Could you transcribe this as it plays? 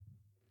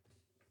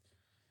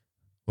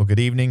Well, good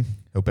evening.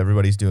 Hope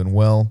everybody's doing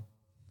well.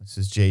 This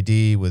is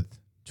JD with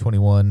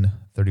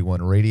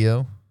 2131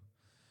 Radio.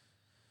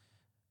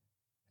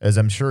 As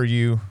I'm sure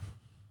you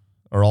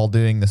are all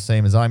doing the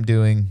same as I'm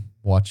doing,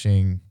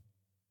 watching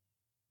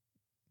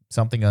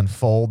something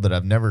unfold that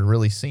I've never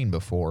really seen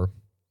before.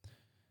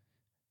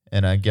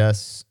 And I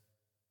guess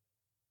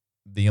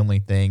the only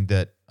thing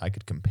that I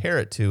could compare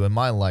it to in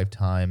my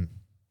lifetime,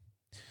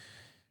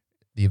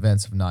 the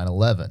events of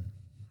 9/11.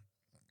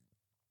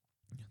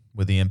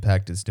 With the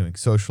impact it's doing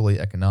socially,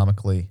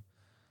 economically,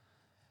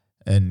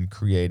 and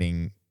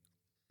creating,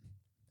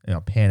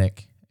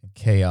 panic and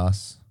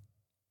chaos.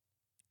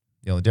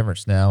 The only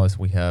difference now is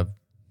we have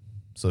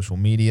social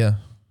media,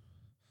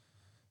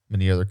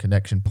 many other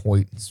connection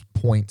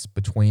points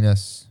between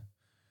us,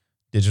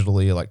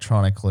 digitally,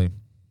 electronically.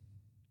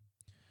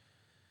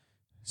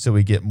 So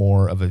we get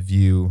more of a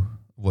view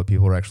of what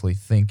people are actually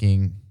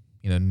thinking,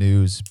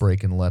 news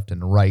breaking left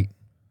and right.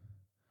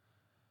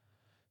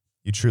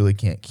 You truly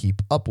can't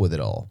keep up with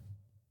it all.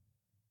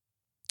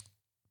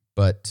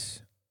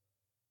 But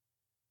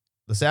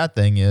the sad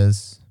thing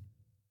is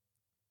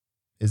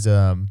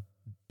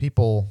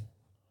people,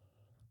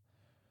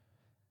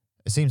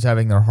 it seems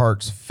having their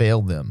hearts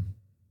fail them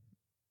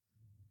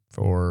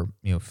for,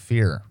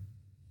 fear.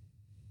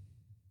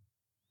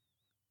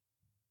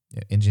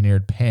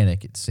 Engineered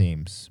panic, it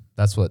seems.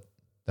 That's what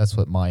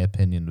my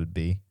opinion would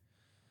be.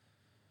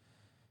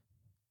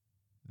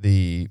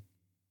 The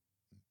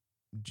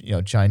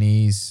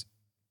Chinese,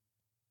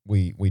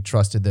 we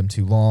trusted them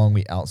too long.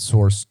 We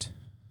outsourced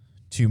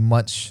too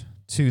much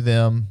to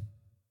them,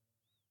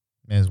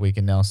 as we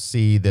can now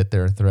see that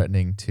they're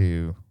threatening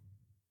to,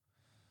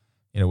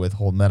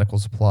 withhold medical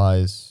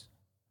supplies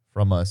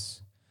from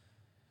us.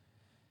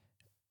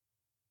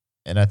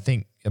 And I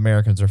think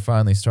Americans are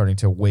finally starting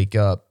to wake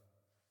up,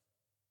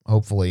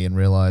 hopefully, and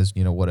realize,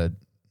 what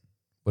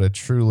a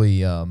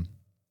truly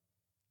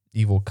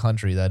evil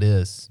country that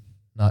is.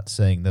 Not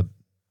saying that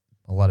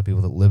a lot of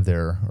people that live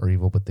there are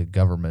evil, but the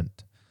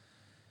government,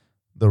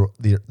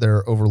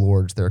 their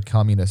overlords, their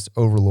communist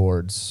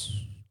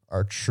overlords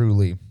are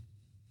truly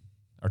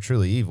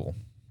evil.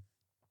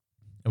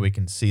 And we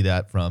can see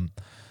that from,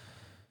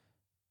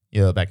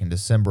 back in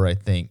December, I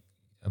think,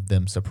 of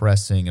them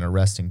suppressing and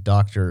arresting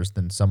doctors.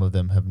 Then some of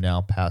them have now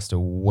passed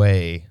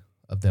away,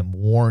 of them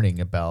warning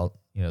about,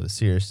 the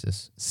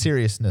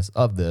seriousness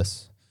of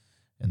this,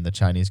 and the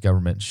Chinese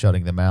government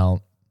shutting them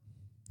out,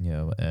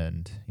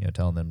 and,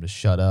 telling them to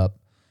shut up.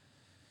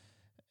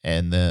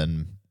 And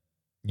then,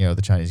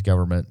 the Chinese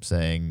government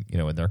saying,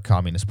 in their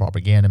communist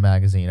propaganda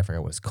magazine, I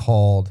forgot what it's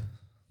called,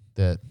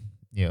 that,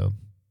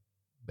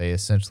 they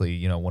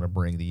essentially, want to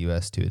bring the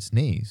U.S. to its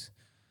knees.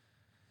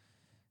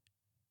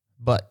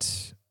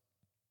 But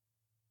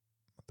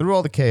through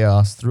all the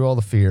chaos, through all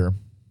the fear,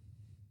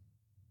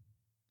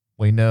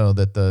 we know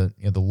that the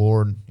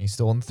Lord, He's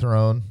still on the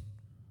throne.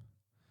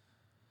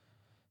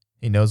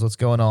 He knows what's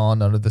going on.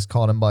 None of this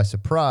caught Him by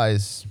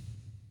surprise.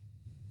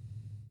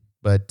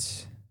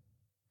 But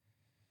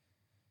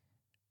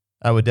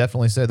I would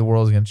definitely say the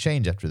world is going to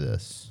change after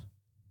this.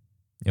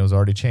 It was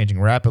already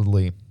changing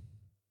rapidly.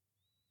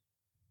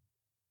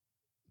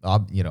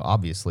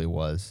 Obviously it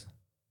was.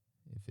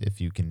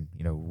 If you can,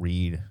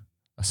 read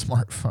a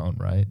smartphone,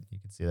 right? You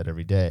can see that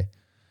every day.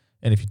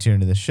 And if you tune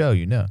into the show,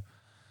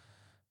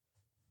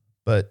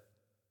 But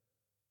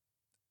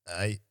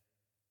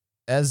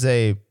as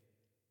a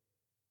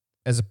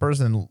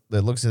person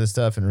that looks at this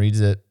stuff and reads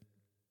it,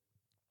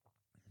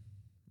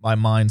 my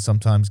mind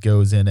sometimes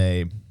goes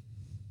in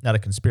not a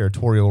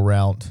conspiratorial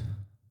route,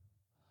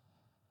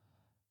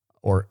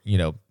 or,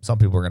 some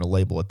people are going to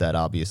label it that,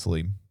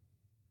 obviously.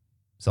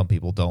 Some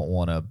people don't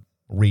want to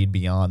read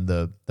beyond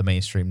the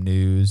mainstream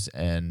news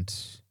and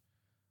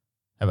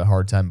have a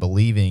hard time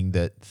believing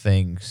that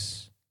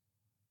things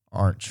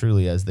aren't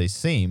truly as they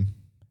seem.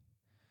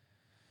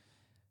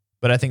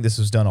 But I think this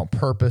was done on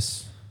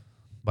purpose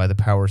by the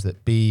powers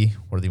that be,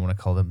 whether you want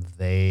to call them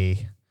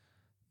they,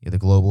 the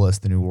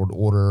globalists, the New World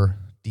Order,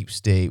 deep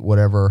state,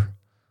 whatever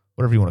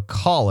you want to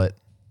call it.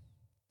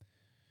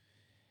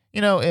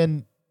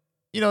 That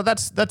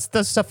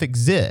stuff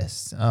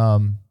exists.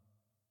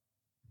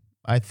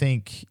 I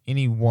think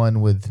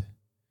anyone with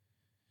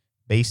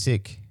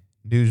basic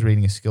news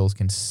reading skills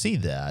can see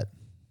that.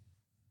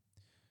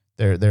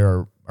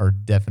 There are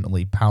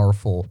definitely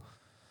powerful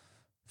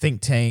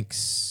think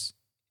tanks,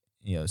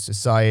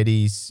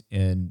 societies,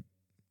 and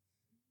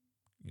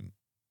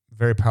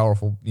very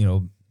powerful,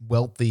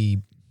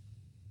 wealthy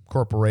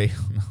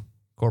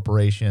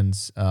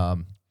corporations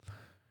that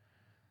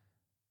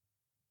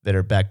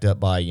are backed up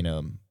by,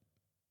 in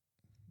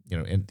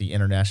the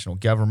international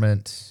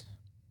government,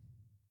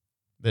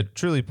 that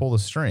truly pull the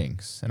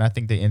strings. And I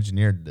think they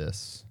engineered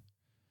this.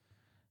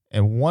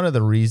 And one of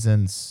the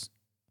reasons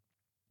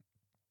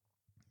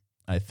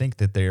I think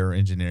that they are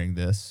engineering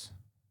this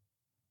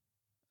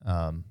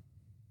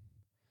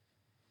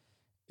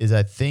is,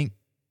 I think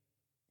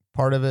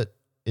part of it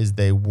is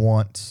they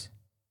want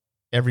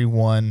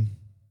everyone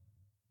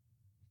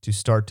to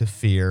start to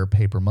fear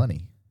paper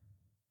money.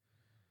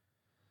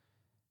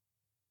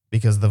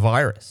 because of the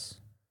virus.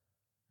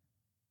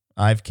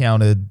 I've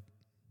counted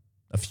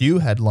a few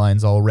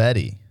headlines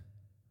already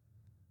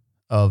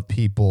of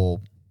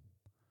people,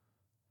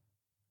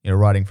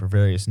 writing for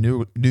various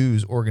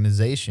news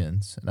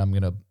organizations, and I'm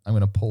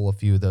gonna pull a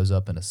few of those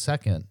up in a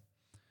second,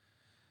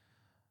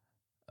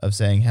 of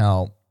saying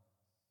how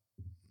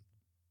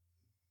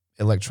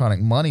electronic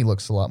money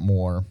looks a lot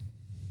more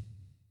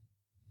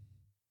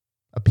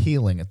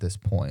appealing at this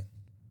point.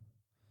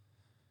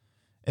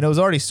 And it was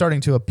already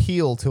starting to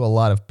appeal to a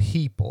lot of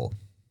people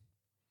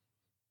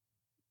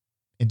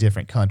in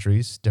different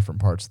countries,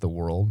 different parts of the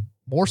world,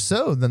 more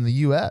so than the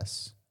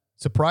U.S.,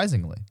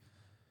 surprisingly.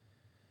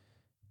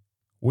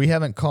 We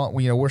haven't caught,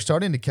 we're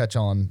starting to catch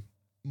on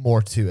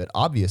more to it,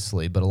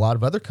 obviously, but a lot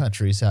of other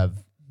countries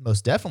have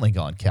most definitely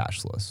gone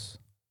cashless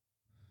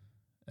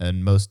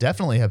and most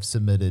definitely have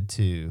submitted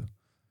to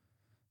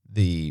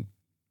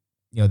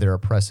their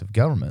oppressive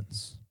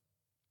governments.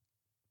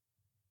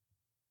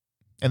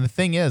 And the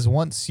thing is,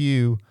 once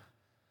you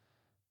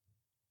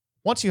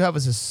have a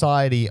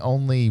society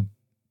only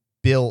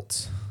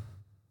built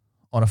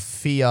on a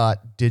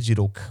fiat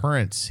digital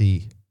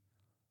currency,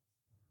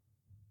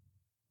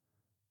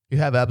 you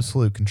have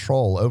absolute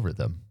control over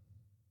them.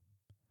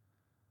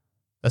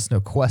 That's no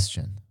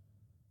question.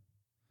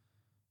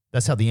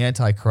 That's how the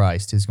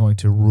Antichrist is going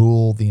to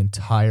rule the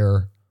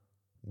entire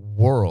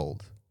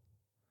world,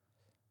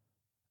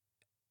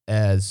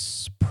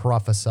 as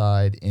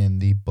prophesied in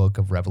the book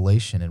of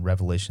Revelation, in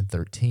Revelation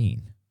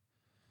 13.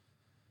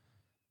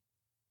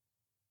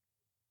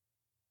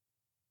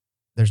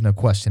 There's no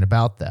question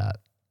about that.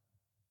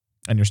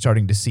 And you're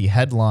starting to see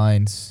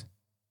headlines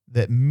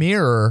that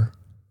mirror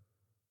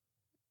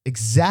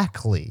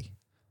exactly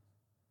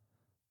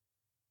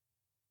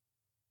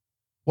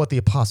what the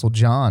Apostle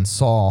John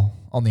saw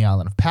on the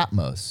island of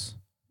Patmos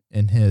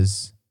in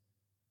his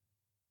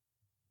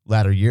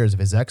latter years of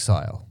his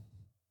exile,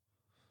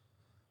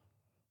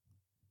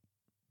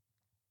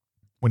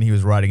 when he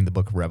was writing the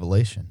book of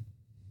Revelation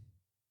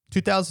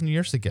 2,000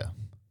 years ago.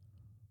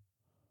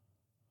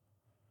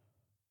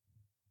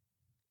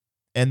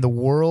 And the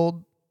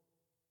world,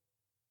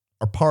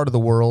 or part of the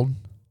world,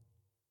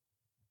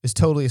 is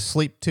totally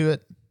asleep to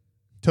it,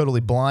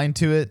 totally blind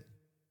to it.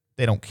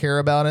 They don't care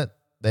about it.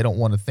 They don't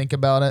want to think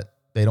about it.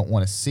 They don't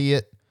want to see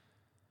it.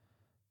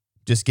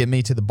 Just get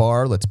me to the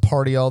bar. Let's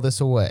party all this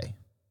away.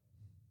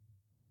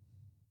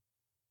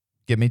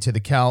 Get me to the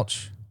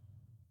couch.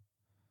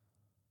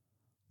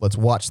 Let's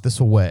watch this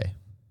away.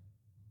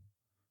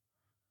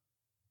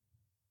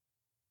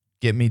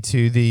 Get me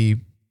to the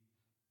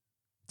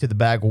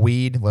bag of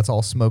weed. Let's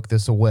all smoke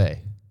this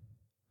away.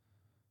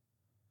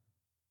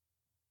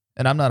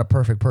 And I'm not a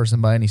perfect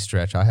person by any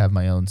stretch. I have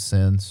my own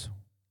sins.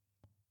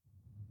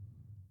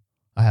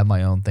 I have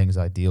my own things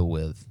I deal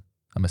with.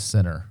 I'm a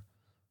sinner.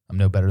 I'm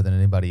no better than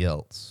anybody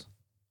else.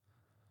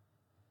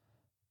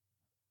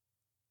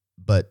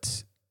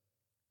 But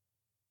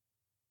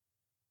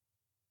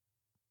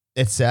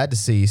it's sad to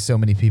see so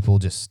many people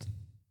just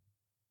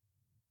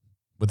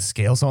with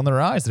scales on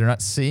their eyes. They're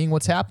not seeing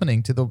what's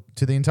happening to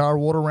the entire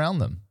world around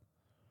them.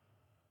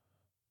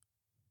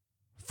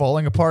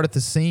 Falling apart at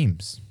the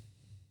seams.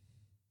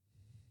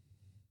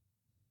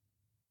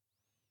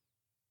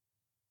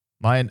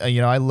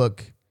 I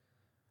look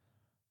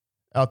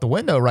out the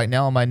window right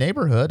now in my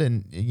neighborhood,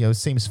 and it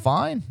seems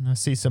fine. I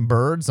see some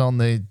birds on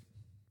the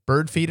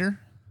bird feeder.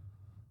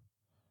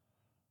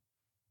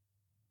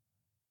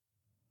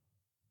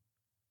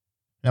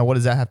 Now, what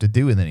does that have to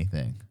do with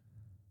anything?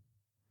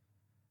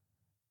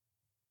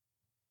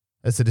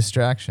 It's a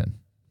distraction.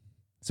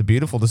 It's a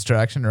beautiful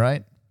distraction,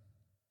 right?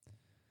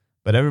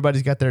 But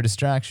everybody's got their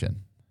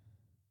distraction.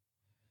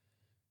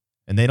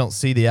 And they don't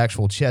see the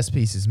actual chess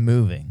pieces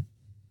moving.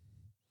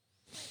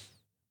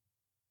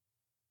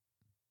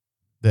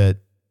 That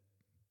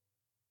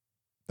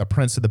the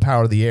prince of the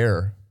power of the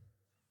air,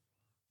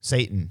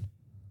 Satan,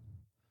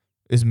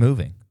 is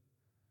moving.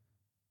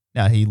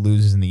 Now, he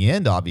loses in the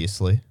end,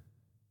 obviously.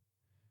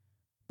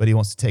 But he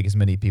wants to take as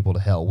many people to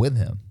hell with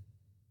him.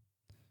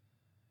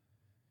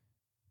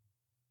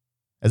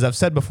 As I've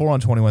said before on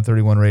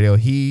 2131 Radio,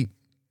 his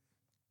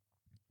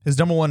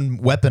number one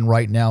weapon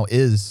right now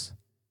is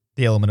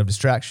the element of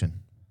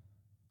distraction.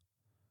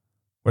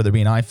 Whether it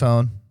be an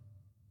iPhone,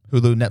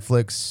 Hulu,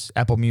 Netflix,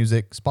 Apple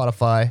Music,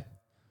 Spotify,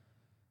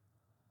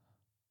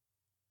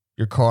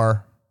 your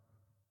car,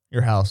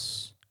 your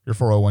house, your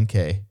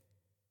 401k.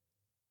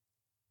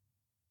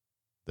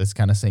 That's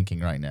kind of sinking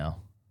right now.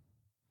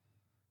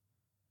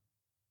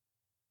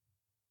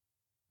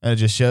 And it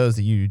just shows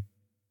that you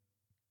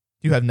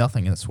have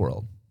nothing in this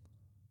world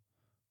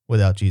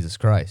without Jesus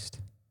Christ.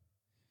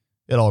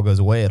 It all goes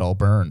away. It all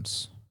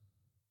burns.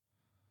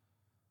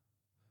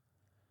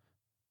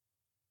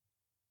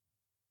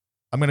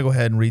 I'm going to go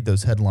ahead and read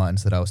those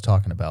headlines that I was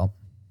talking about.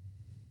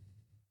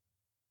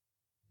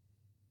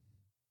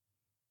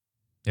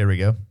 Here we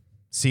go.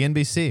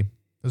 CNBC.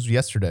 This was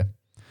yesterday.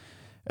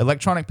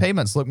 Electronic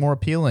payments look more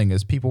appealing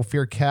as people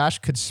fear cash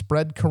could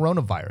spread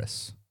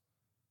coronavirus.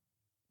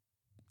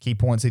 Key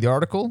points of the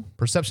article: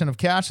 perception of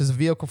cash as a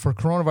vehicle for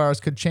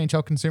coronavirus could change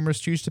how consumers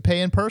choose to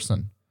pay in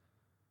person.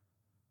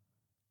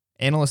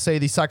 Analysts say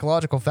the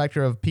psychological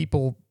factor of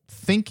people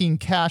thinking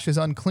cash is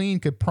unclean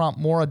could prompt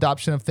more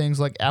adoption of things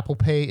like Apple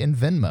Pay and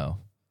Venmo.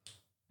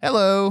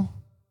 Hello.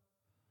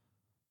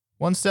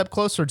 One step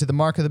closer to the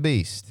mark of the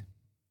beast.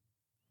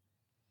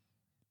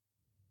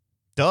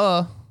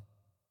 Duh.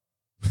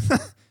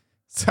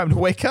 It's time to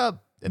wake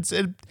up.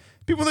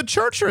 People in the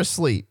church are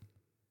asleep.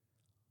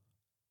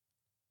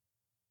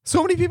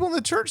 So many people in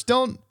the church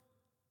don't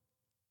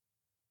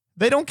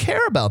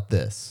care about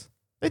this.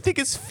 They think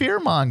it's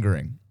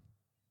fear-mongering.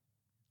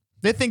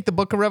 They think the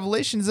book of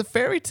Revelation is a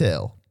fairy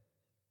tale.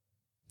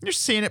 You're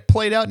seeing it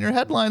played out in your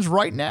headlines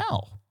right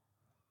now.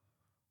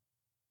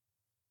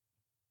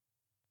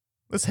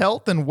 This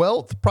health and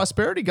wealth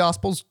prosperity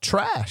gospel's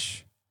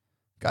trash.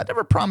 God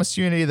never promised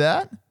you any of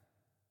that.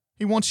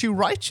 He wants you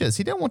righteous.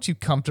 He didn't want you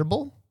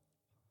comfortable.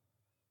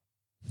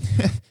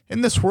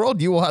 In this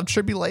world, you will have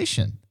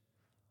tribulation.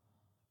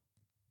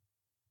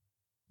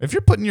 If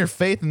you're putting your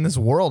faith in this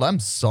world, I'm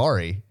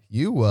sorry.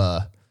 You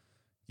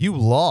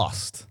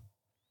lost.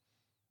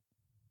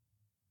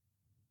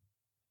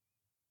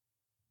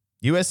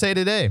 USA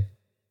Today.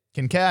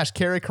 Can cash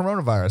carry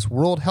coronavirus?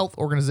 World Health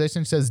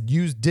Organization says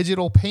use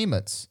digital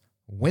payments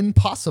when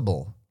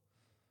possible.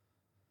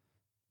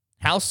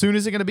 How soon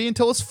is it going to be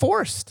until it's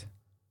forced?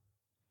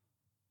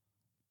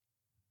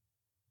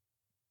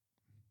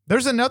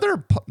 There's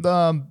another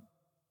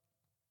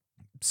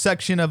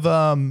section of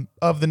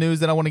the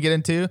news that I want to get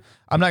into.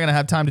 I'm not going to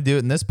have time to do it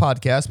in this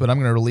podcast, but I'm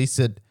going to release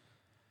it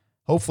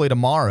hopefully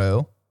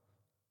tomorrow.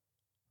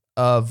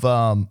 Of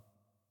a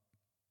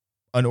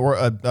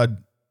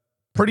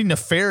pretty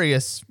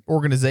nefarious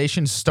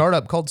organization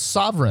startup called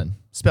Sovrin,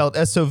 spelled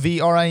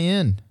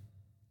Sovrin,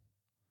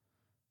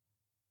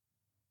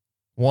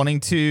 wanting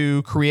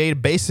to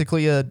create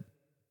basically a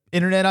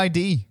internet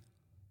ID.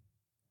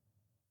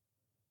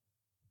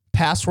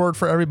 Password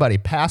for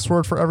everybody's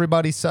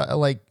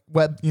like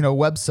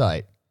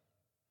website.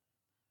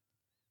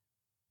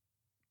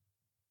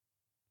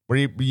 Where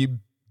you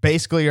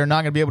basically are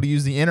not going to be able to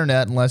use the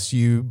internet unless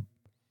you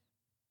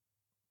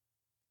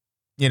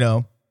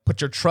put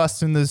your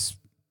trust in this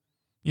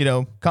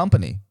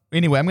company.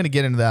 Anyway, I'm going to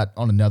get into that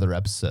on another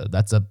episode.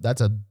 That's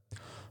a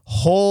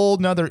whole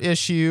nother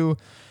issue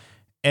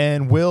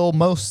and will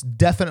most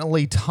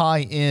definitely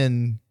tie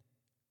in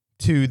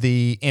to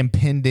the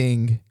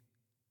impending,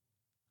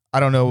 I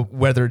don't know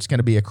whether it's going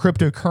to be a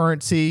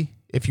cryptocurrency,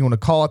 if you want to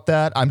call it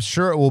that. I'm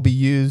sure it will be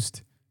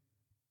used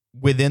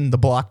within the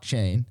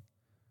blockchain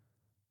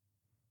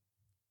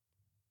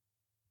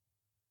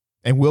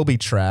and will be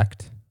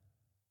tracked.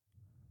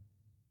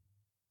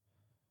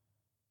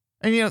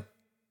 And,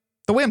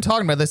 the way I'm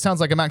talking about this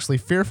sounds like I'm actually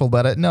fearful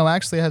about it. No,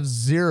 actually I have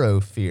zero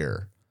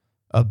fear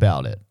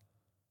about it.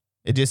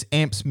 It just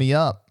amps me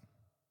up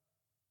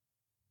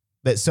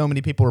that so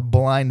many people are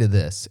blind to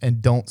this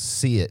and don't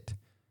see it.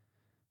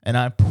 And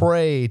I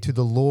pray to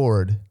the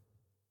Lord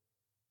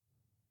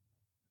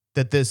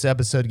that this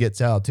episode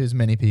gets out to as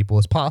many people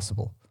as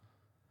possible.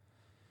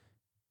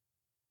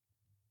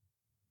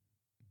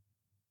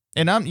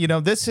 And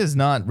this is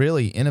not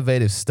really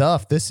innovative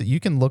stuff. You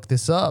can look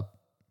this up.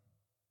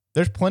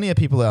 There's plenty of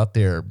people out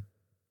there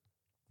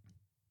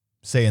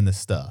saying this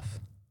stuff.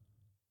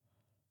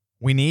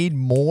 We need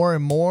more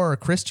and more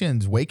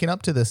Christians waking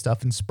up to this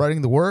stuff and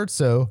spreading the word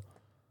so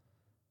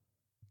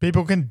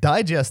people can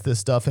digest this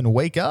stuff and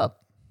wake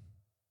up.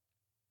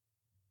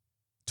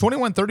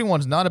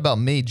 2131 is not about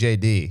me,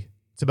 JD.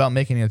 It's about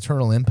making an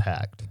eternal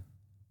impact.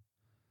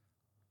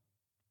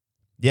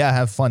 Yeah, I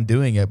have fun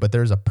doing it, but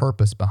there's a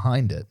purpose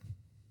behind it.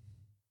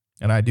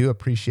 And I do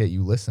appreciate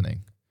you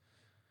listening.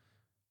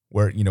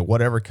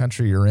 Whatever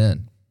country you're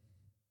in.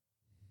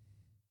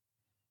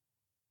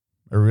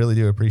 I really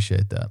do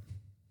appreciate that.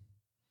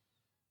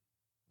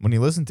 When you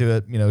listen to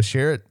it,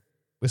 share it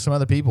with some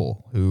other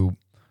people who,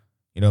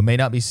 may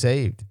not be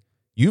saved.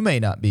 You may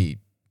not be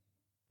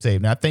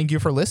saved. And I thank you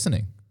for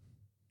listening.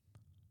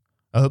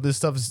 I hope this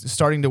stuff is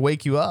starting to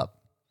wake you up.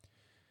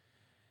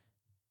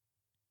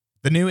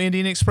 The new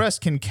Indian Express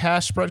can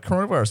cash spread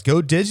coronavirus.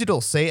 Go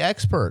digital. Say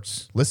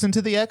experts. Listen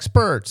to the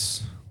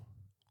experts.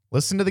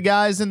 Listen to the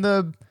guys in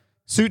the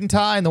suit and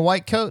tie and the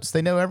white coats.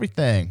 They know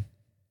everything.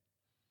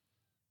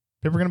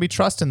 People are going to be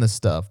trusting this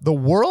stuff. The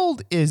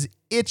world is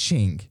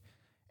itching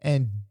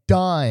and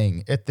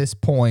dying at this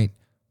point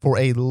for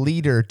a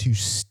leader to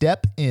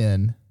step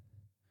in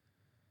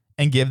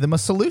and give them a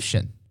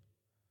solution.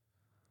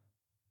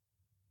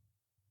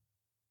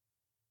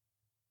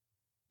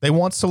 They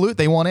want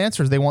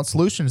answers, they want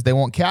solutions, they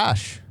want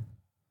cash.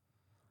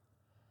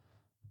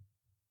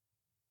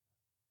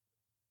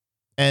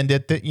 And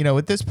at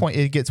this point,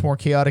 it gets more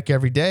chaotic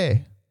every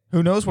day.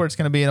 Who knows where it's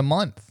going to be in a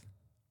month?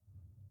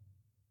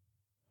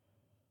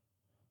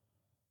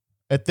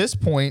 At this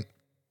point,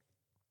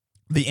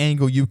 the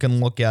angle you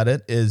can look at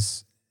it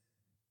is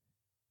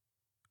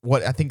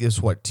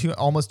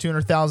almost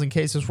 200,000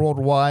 cases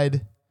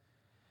worldwide.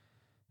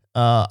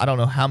 I don't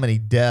know how many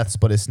deaths,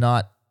 but it's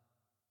not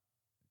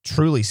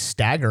truly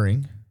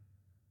staggering.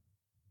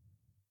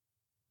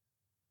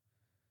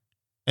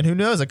 And who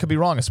knows? I could be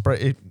wrong.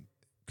 It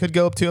could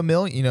go up to a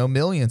million,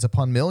 millions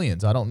upon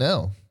millions. I don't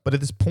know. But at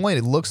this point,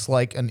 it looks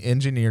like an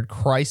engineered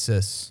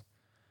crisis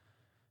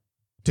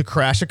to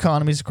crash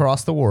economies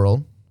across the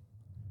world,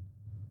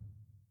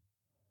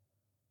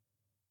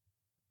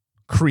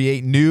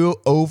 create new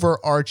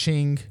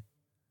overarching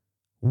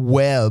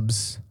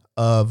webs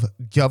of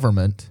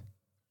government.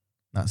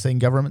 Not saying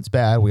government's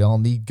bad. We all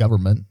need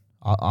government,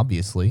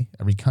 obviously.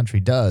 Every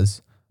country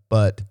does.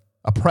 But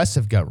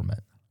oppressive government.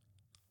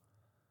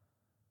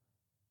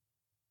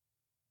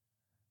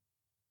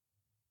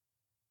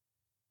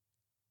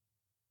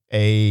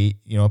 A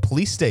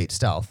police state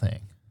style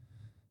thing.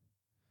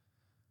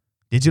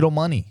 Digital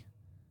money.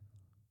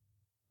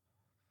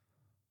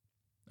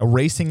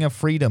 Erasing of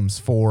freedoms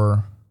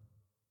for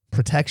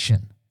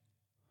protection.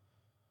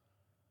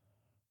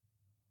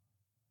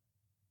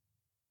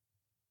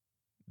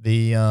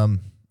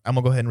 I'm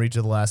gonna go ahead and read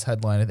you the last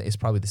headline. I think it's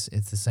probably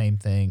it's the same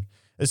thing.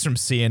 It's from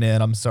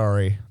CNN. I'm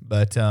sorry,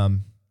 but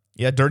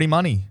dirty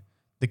money.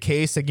 The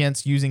case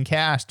against using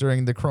cash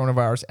during the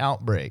coronavirus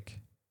outbreak.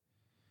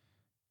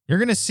 You're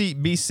gonna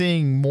be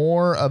seeing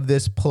more of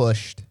this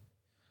pushed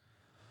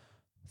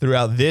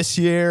throughout this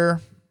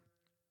year,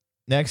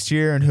 next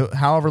year, and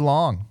however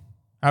long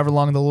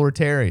the Lord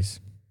tarries.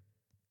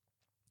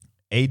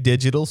 A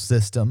digital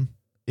system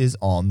is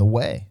on the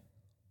way.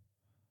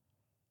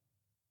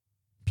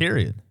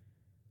 Period.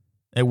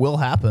 It will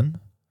happen.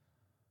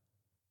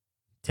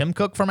 Tim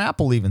Cook from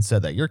Apple even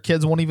said that. Your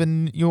kids won't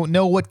even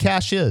know what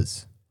cash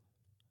is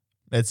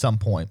at some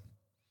point.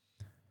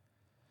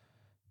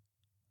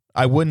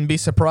 I wouldn't be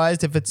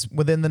surprised if it's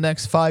within the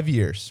next 5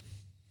 years.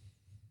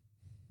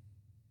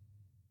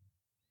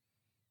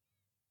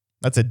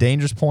 That's a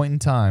dangerous point in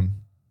time.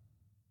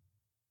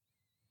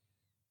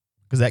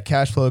 Because that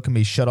cash flow can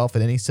be shut off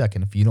at any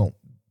second if you don't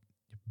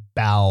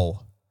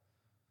bow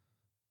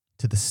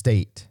to the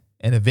state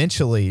and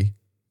eventually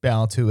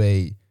bow to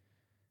the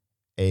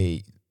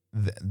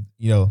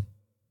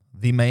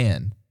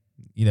man,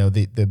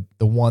 the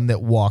one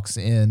that walks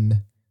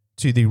in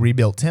to the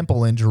rebuilt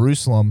temple in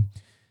Jerusalem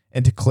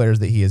and declares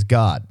that he is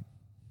God,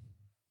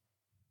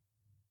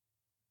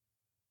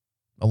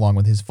 along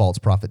with his false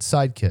prophet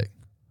sidekick.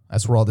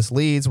 That's where all this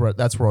leads.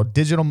 That's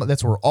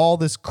where all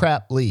this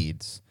crap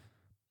leads.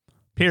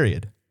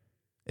 Period.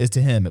 Is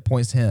to him. It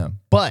points to him.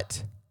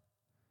 But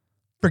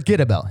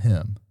forget about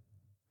him.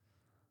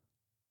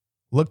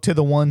 Look to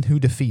the one who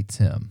defeats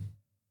him.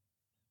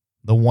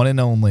 The one and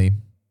only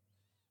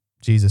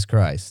Jesus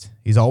Christ.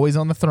 He's always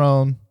on the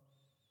throne.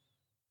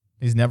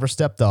 He's never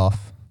stepped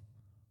off.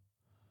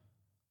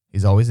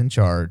 He's always in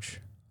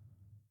charge.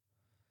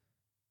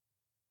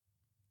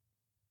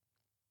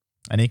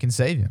 And he can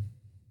save you.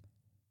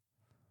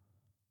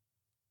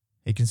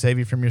 He can save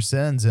you from your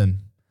sins and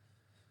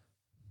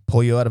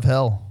pull you out of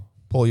hell,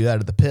 pull you out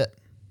of the pit.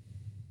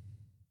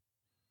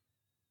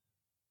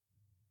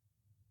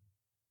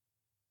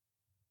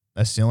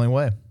 That's the only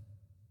way.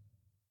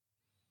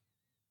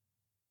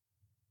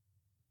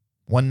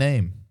 One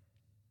name.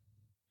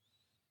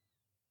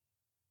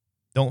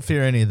 Don't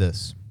fear any of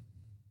this.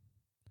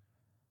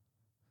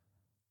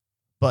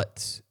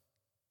 But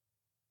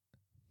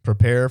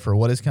prepare for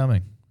what is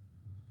coming.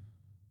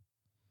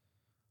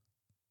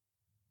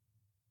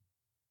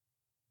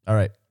 All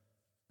right.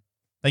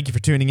 Thank you for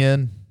tuning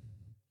in.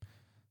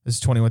 This is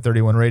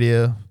 2131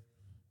 Radio.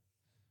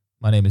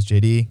 My name is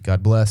JD.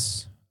 God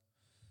bless.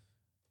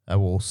 I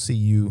will see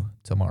you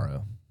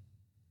tomorrow.